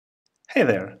Hey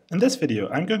there! In this video,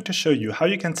 I'm going to show you how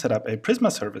you can set up a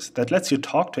Prisma service that lets you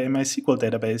talk to a MySQL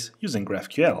database using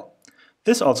GraphQL.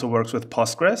 This also works with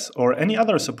Postgres or any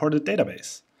other supported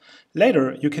database.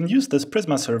 Later, you can use this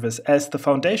Prisma service as the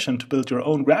foundation to build your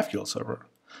own GraphQL server.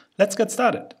 Let's get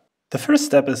started. The first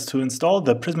step is to install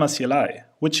the Prisma Cli,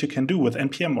 which you can do with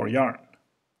npm or yarn.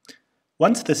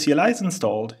 Once the CLI is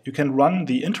installed, you can run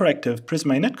the interactive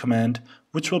Prisma init command,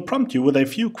 which will prompt you with a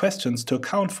few questions to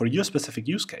account for your specific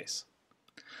use case.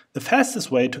 The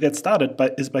fastest way to get started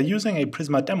is by using a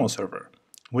Prisma demo server,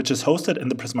 which is hosted in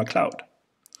the Prisma cloud.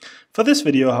 For this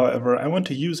video, however, I want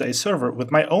to use a server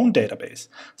with my own database,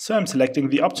 so I'm selecting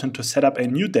the option to set up a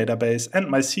new database and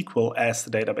MySQL as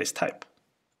the database type.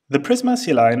 The Prisma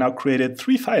CLI now created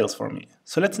 3 files for me,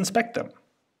 so let's inspect them.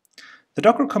 The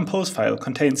Docker Compose file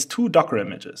contains 2 Docker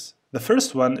images. The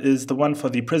first one is the one for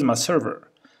the Prisma server.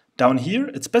 Down here,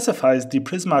 it specifies the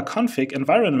Prisma config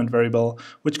environment variable,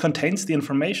 which contains the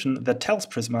information that tells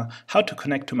Prisma how to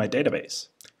connect to my database.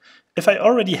 If I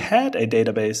already had a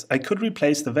database, I could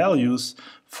replace the values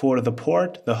for the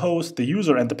port, the host, the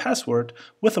user, and the password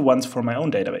with the ones for my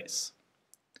own database.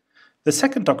 The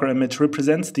second Docker image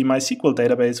represents the MySQL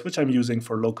database, which I'm using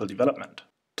for local development.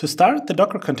 To start the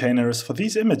Docker containers for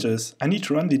these images, I need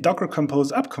to run the docker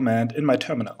compose up command in my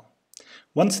terminal.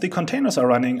 Once the containers are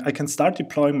running, I can start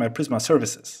deploying my Prisma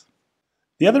services.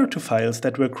 The other 2 files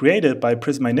that were created by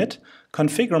Prisma init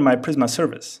configure my Prisma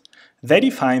service. They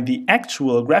define the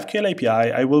actual GraphQL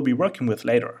API I will be working with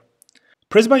later.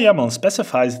 Prisma YAML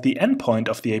specifies the endpoint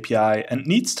of the API and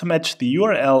needs to match the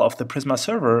URL of the Prisma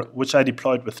server, which I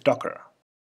deployed with Docker.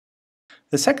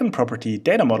 The second property,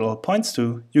 data model, points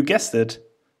to, you guessed it,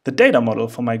 the data model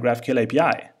for my GraphQL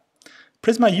API.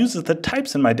 Prisma uses the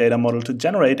types in my data model to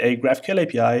generate a GraphQL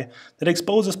API that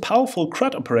exposes powerful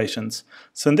CRUD operations,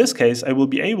 so in this case I will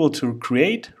be able to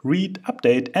create, read,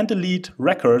 update, and delete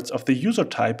records of the user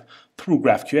type through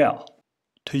GraphQL.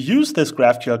 To use this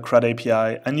GraphQL CRUD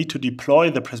API, I need to deploy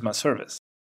the Prisma service.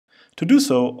 To do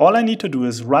so, all I need to do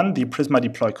is run the Prisma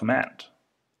Deploy command.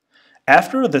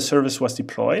 After the service was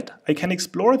deployed, I can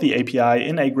explore the API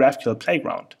in a GraphQL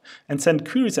playground and send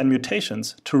queries and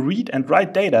mutations to read and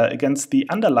write data against the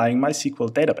underlying MySQL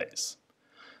database.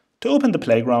 To open the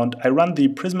playground, I run the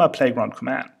Prisma Playground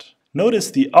command.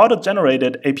 Notice the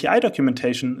auto-generated API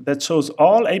documentation that shows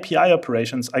all API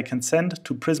operations I can send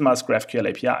to Prisma's GraphQL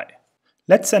API.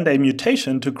 Let's send a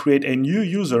mutation to create a new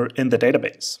user in the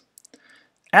database.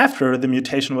 After the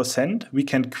mutation was sent, we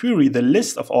can query the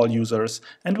list of all users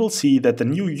and we'll see that the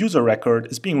new user record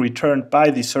is being returned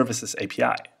by the services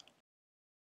API.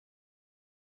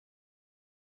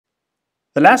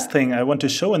 The last thing I want to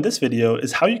show in this video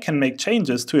is how you can make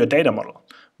changes to your data model,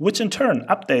 which in turn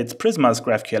updates Prisma's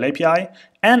GraphQL API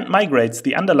and migrates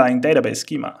the underlying database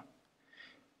schema.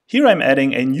 Here I'm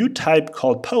adding a new type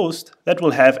called post that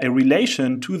will have a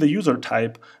relation to the user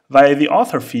type via the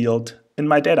author field in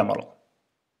my data model.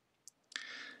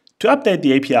 To update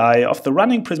the API of the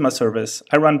running Prisma service,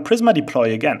 I run Prisma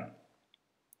Deploy again.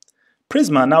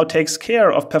 Prisma now takes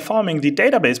care of performing the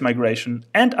database migration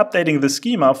and updating the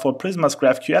schema for Prisma's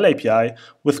GraphQL API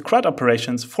with CRUD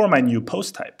operations for my new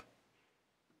post type.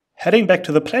 Heading back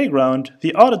to the playground,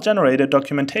 the auto-generated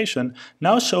documentation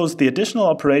now shows the additional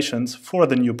operations for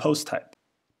the new post type.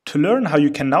 To learn how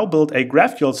you can now build a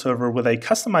GraphQL server with a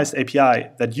customized API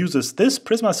that uses this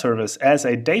Prisma service as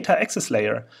a data access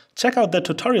layer, check out the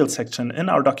tutorial section in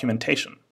our documentation.